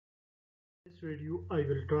In this video, I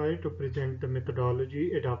will try to present the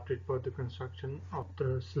methodology adopted for the construction of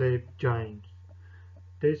the slab joints.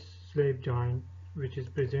 This slab joint, which is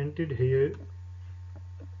presented here,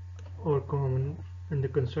 are common in the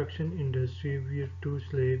construction industry where two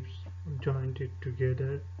slabs jointed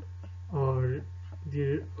together or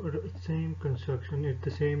the same construction at the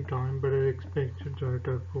same time, but an expansion joint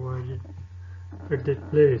are provided at that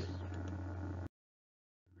place.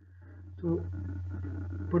 So,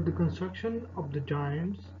 for the construction of the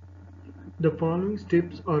joints, the following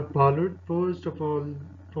steps are followed. First of all,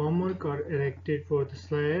 formwork are erected for the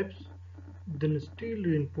slabs. Then steel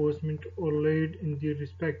reinforcement are laid in their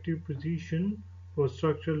respective position for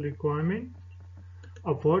structural requirement.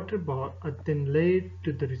 A water bar are then laid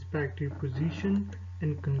to the respective position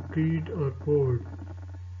and concrete are poured.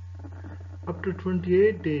 After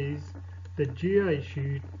 28 days, the GI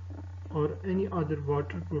sheet or any other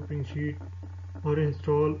waterproofing sheet are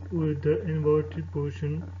installed with the inverted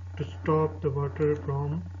portion to stop the water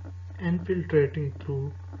from infiltrating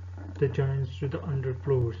through the joints to the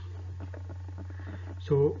underfloors.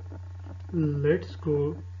 So let's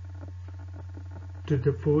go to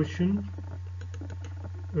the portion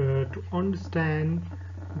to understand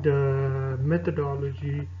the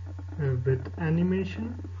methodology with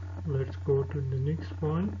animation. Let's go to the next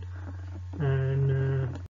point,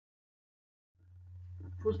 and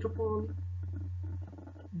first of all,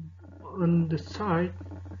 on the side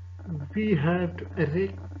we have to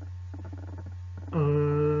erect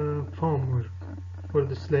formwork for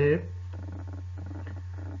the slab.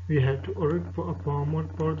 We have to erect a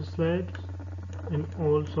formwork for the slabs in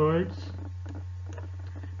all sides.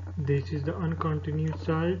 This is the uncontinuous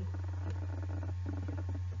side.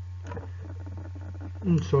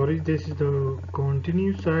 This is the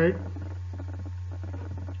continuous side,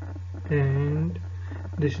 and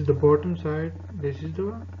this is the bottom side. This is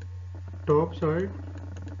the top side.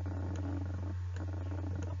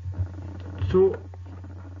 So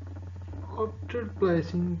after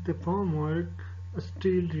placing the formwork, a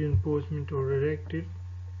steel reinforcement are erected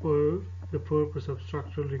for the purpose of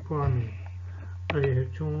structural requirement. I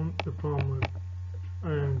have shown the formwork.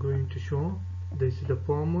 I am going to show. This is the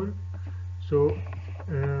formwork. So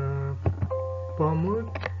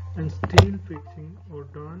formwork and steel fixing are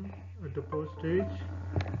done at the first stage.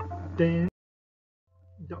 Then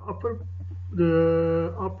the upper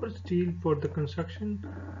steel for the construction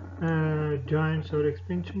joints or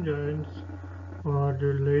expansion joints are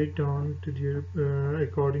laid down to the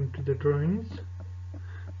according to the drawings.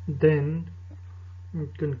 Then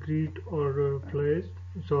concrete or placed.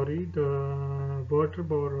 The water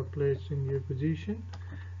bar are placed in their position.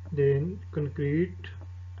 Then concrete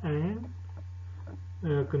in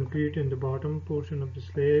the bottom portion of the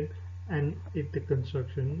slab, and if the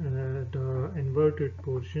construction the inverted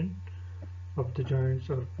portion of the joints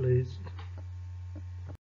are placed.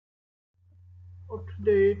 After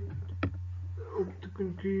that of the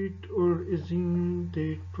concrete or assume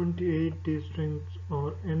the 28 days strengths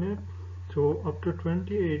are enough. So after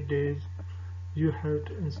 28 days you have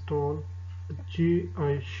to install a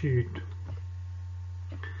GI sheet.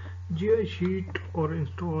 GI sheet are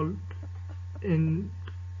installed in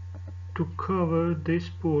to cover this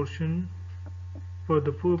portion for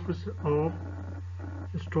the purpose of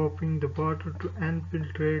stopping the water to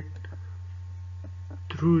infiltrate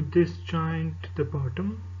through this joint to the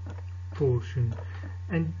bottom portion.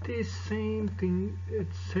 And this same thing,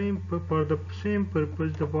 for the same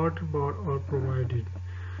purpose, the water bar are provided.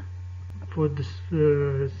 For this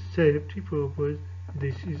safety purpose,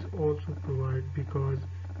 this is also provided because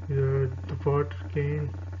the water can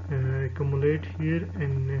accumulate here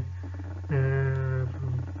and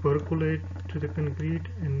percolate to the concrete,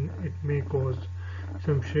 and it may cause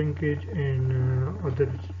some shrinkage and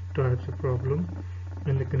other types of problem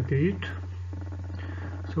in the concrete.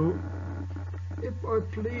 So if I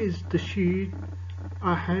place the sheet,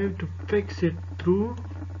 I have to fix it through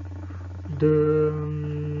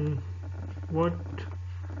the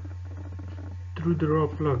through the raw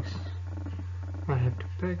plugs. I have to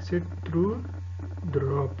fix it through the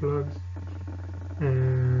raw plugs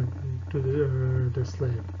to the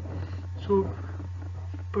slab. So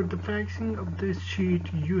for the fixing of this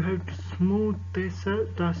sheet, you have to smooth the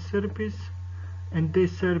surface, and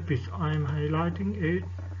this surface I am highlighting it.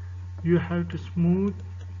 You have to smooth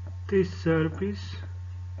this surface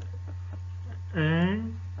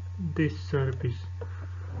and this surface,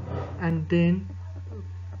 and then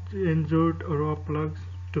insert raw plugs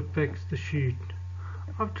to fix the sheet.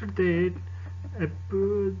 After that,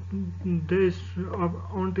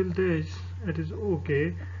 until this it is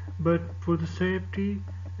okay, but for the safety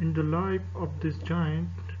and the life of this joint,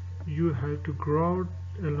 you have to grout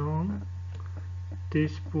along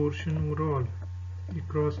this portion overall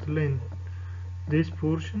across the length, this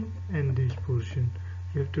portion and this portion.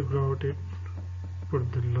 You have to grout it for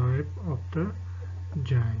the life of the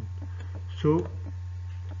giant. So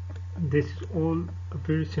this is all a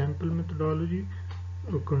very simple methodology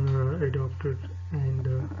adopted in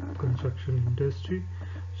the construction industry.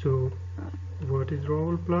 So what is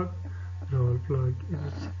RAWL plug? RAWL plug is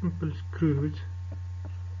a simple screws.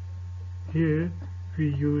 Here we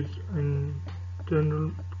use in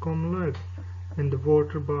general common life, and the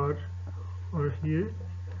water bar are here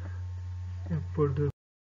for the.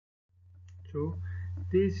 So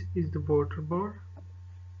this is the water bar.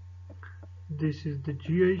 This is the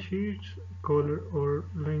GI sheets, color or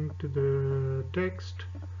link to the text.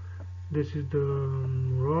 This is the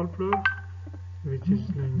RAWL plug, which is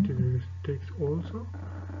linked to the text also.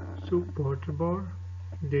 So water bar.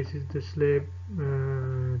 This is the slab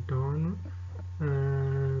down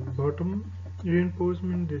bottom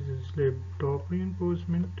reinforcement. This is slab top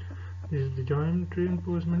reinforcement. This is the giant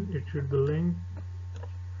reinforcement. It should be linked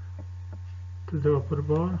to the upper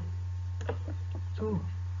bar. So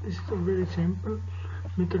this is a very simple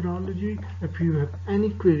methodology. If you have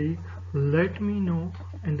any query, let me know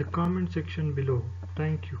in the comment section below.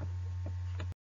 Thank you.